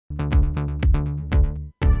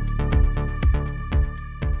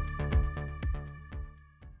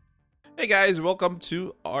guys, welcome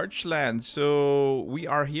to Archeland. So we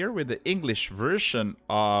are here with the English version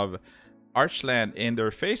of Archeland in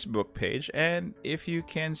their Facebook page, and if you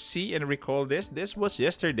can see and recall this was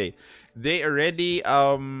yesterday. They already they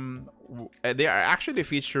are actually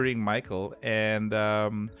featuring Michael, and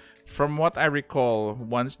from what I recall,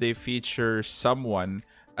 once they feature someone,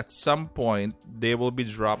 at some point they will be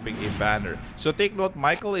dropping a banner. So take note,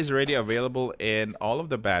 Michael is already available in all of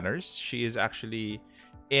the banners. She is actually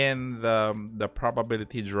in the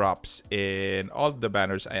probability drops in all of the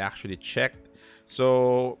banners. I actually checked.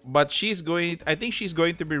 So, but I think she's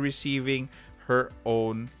going to be receiving her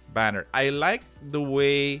own banner. I like the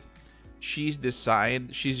way she's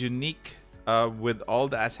designed. She's unique with all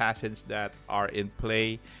the assassins that are in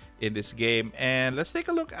play in this game. And let's take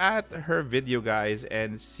a look at her video, guys,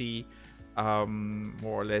 and see more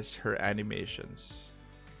or less her animations.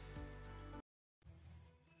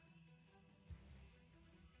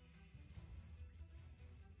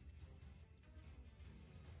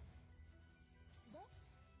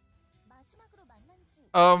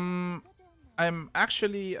 Um, I'm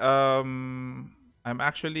actually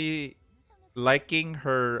liking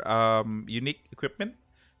her unique equipment,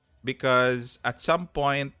 because at some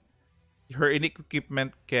point her unique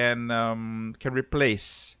equipment can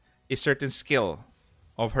replace a certain skill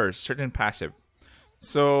of hers, certain passive.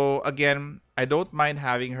 So again, I don't mind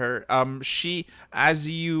having her. She, as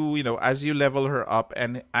as you level her up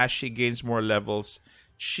and as she gains more levels,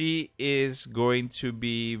 she is going to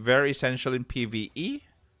be very essential in PvE.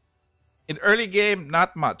 In early game,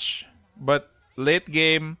 not much, but late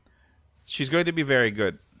game, she's going to be very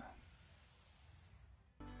good.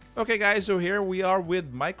 Okay, guys, so here we are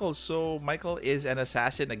with Michael. So Michael is an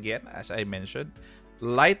assassin again, as I mentioned.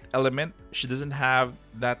 Light element. She doesn't have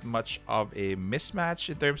that much of a mismatch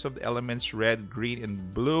in terms of the elements red, green,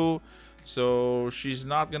 and blue. So she's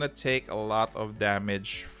not gonna take a lot of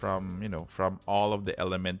damage from from all of the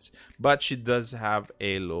elements, but she does have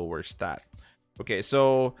a lower stat. Okay,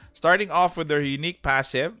 so starting off with their unique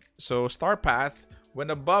passive. So Star Path,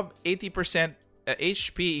 when above 80%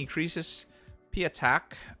 HP, increases P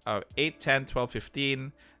attack 8, 10, 12,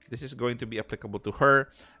 15. This is going to be applicable to her.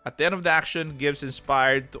 At the end of the action, gives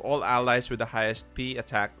inspired to all allies with the highest P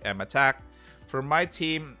attack, M attack. For my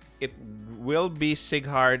team, it will be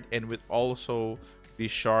Sighard and will also be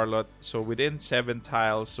Charlotte. So within 7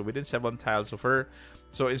 tiles, of her.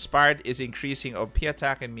 So inspired is increasing of P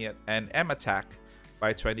attack and M attack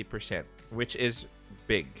by 20%, which is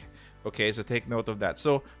big. Okay, so take note of that.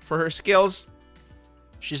 So for her skills,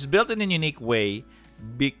 she's built in a unique way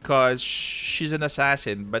because she's an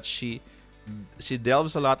assassin, but she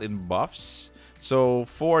delves a lot in buffs. So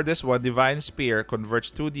for this one, Divine Spear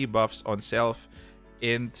converts 2 debuffs on self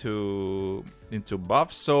into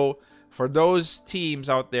buffs. So for those teams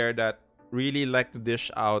out there that really like to dish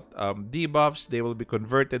out debuffs, they will be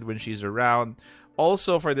converted when she's around.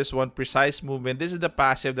 Also for this one, Precise Movement. This is the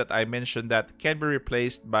passive that I mentioned that can be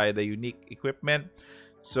replaced by the unique equipment.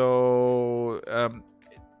 So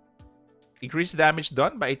increase damage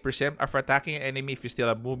done by 8% after attacking an enemy. If you still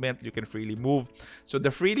have movement, you can freely move. So the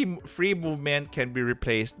free movement can be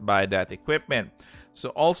replaced by that equipment. So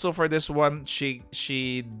also for this one,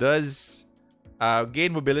 she does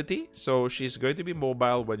gain mobility. So she's going to be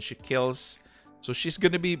mobile when she kills. So she's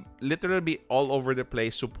going to be literally all over the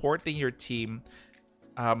place, supporting your team,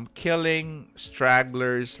 killing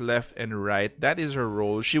stragglers left and right. That is her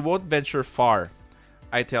role. She won't venture far,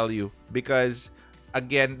 I tell you, because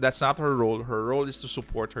again, that's not her role. Her role is to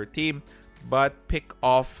support her team, but pick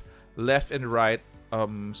off left and right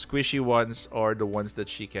squishy ones or the ones that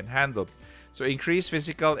she can handle. So increase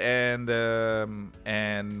physical and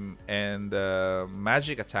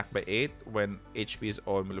magic attack by 8 when HP is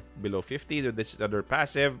all below 50. This is another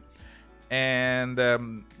passive, and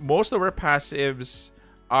most of her passives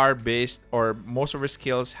are based, or most of her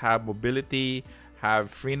skills have mobility, have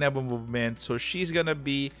free number movement. So she's gonna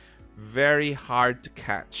be very hard to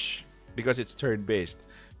catch because it's turn based.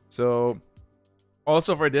 So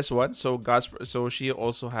also for this one, so she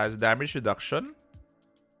also has damage reduction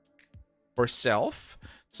for self.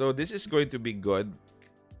 So this is going to be good.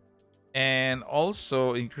 And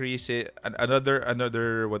also increase it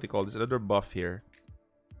another what they call this, another buff here.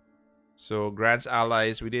 So grants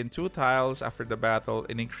allies within 2 tiles after the battle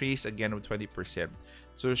an increase again of 20%.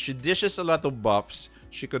 So she dishes a lot of buffs.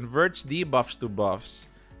 She converts debuffs to buffs.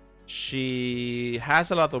 She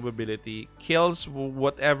has a lot of ability, kills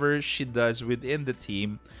whatever she does within the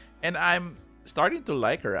team, and I'm starting to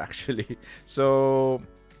like her actually. So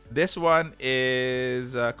this one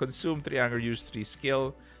is consume 3 anger, use 3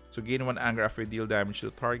 skill. So gain 1 anger after deal damage to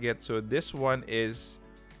the target. So this one is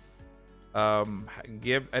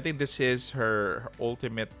Give I think this is her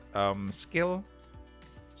ultimate skill.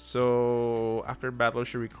 So after battle,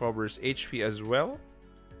 she recovers HP as well.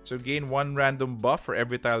 So gain one random buff for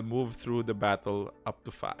every tile moved through the battle up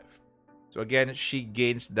to 5. So again, she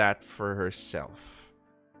gains that for herself.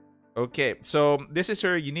 Okay, so this is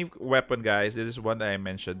her unique weapon, guys. This is one that I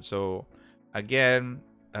mentioned. So again,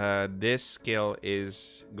 this skill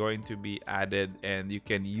is going to be added, and you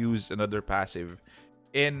can use another passive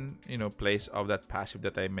in place of that passive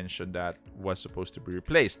that I mentioned that was supposed to be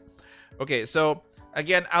replaced. Okay, so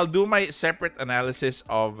again, I'll do my separate analysis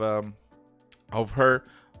of her.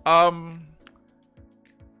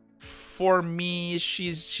 For me,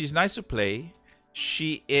 she's nice to play.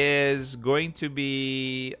 She is going to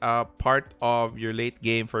be part of your late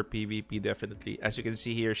game for PvP, definitely. As you can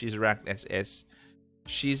see here, she's ranked SS.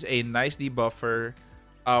 She's a nice debuffer.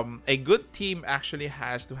 A good team actually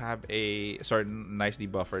has to have nice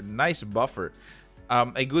debuffer, nice buffer.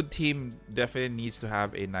 A good team definitely needs to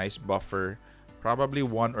have a nice buffer, probably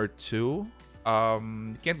one or two.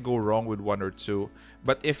 You can't go wrong with one or two.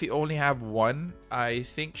 But if you only have one, I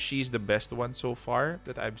think she's the best one so far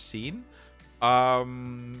that I've seen.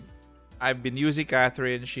 I've been using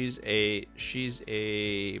Catherine. She's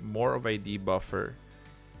a more of a debuffer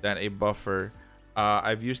than a buffer.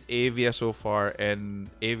 I've used Avia so far,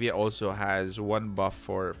 and Avia also has one buff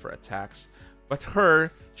for attacks. But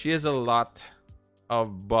she has a lot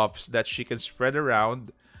of buffs that she can spread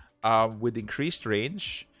around with increased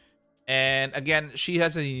range. And again, she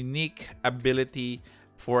has a unique ability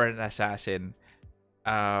for an assassin.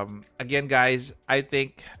 Again, guys, I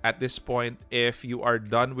think at this point, if you are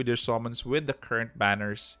done with your summons with the current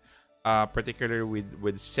banners, particularly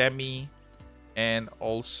with Semi, and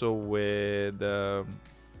also with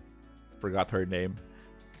forgot her name,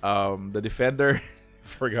 the defender,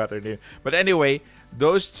 forgot her name. But anyway,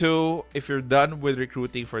 those two, if you're done with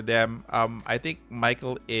recruiting for them, I think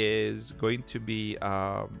Michael is going to be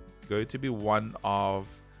one of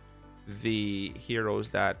the heroes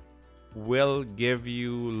that will give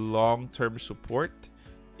you long-term support.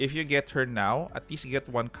 If you get her now, at least get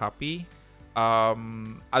one copy.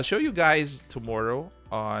 I'll show you guys tomorrow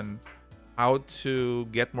on how to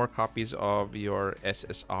get more copies of your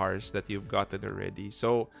SSRs that you've gotten already.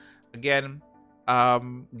 So again,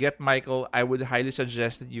 get Michael. I would highly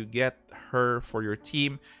suggest that you get her for your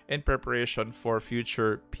team in preparation for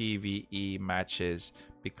future PvE matches,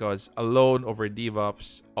 because alone over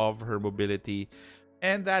debuffs of her mobility,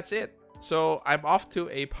 and that's it. So I'm off to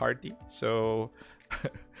a party. So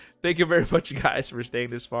thank you very much, guys, for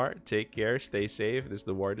staying this far. Take care, stay safe. This is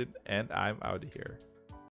the Warden, and I'm out of here.